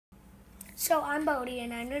So I'm Bodhi,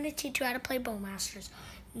 and I'm going to teach you how to play Bowmasters,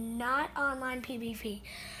 not online PvP,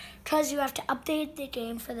 because you have to update the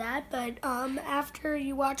game for that. But after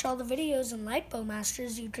you watch all the videos and like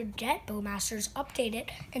Bowmasters, you could get Bowmasters, update it,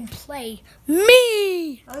 and play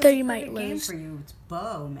me. Oh, Though you might game lose. For you, it's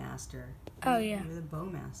Bowmaster. Oh yeah. You're the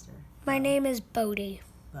Bowmaster. My name is Bodhi.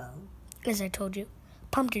 Bow. As I told you,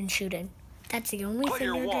 pumpkin shooting. That's the only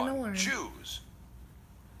thing you're going to learn. Choose.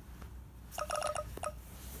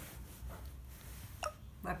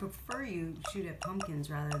 I prefer you shoot at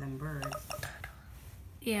pumpkins rather than birds.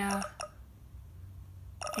 Yeah.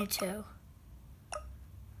 Me too.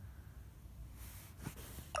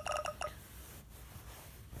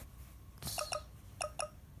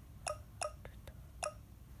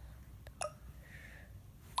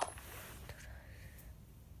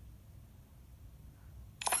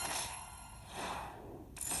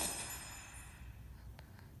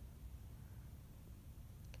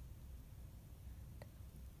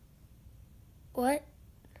 What?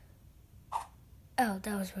 Oh,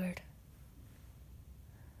 that was weird.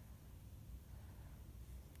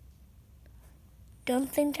 Don't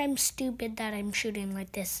think I'm stupid that I'm shooting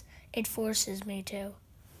like this. It forces me to.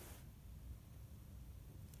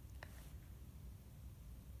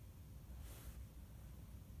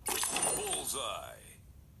 Bullseye.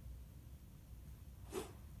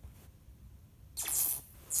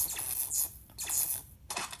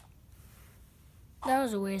 That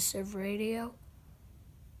was a waste of radio.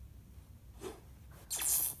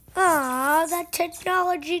 Ah, that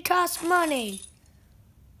technology costs money.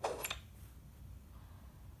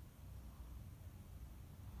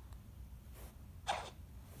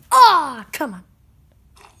 Ah, come on.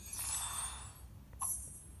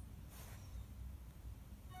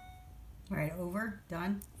 All right, over?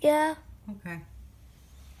 Done? Yeah. Okay.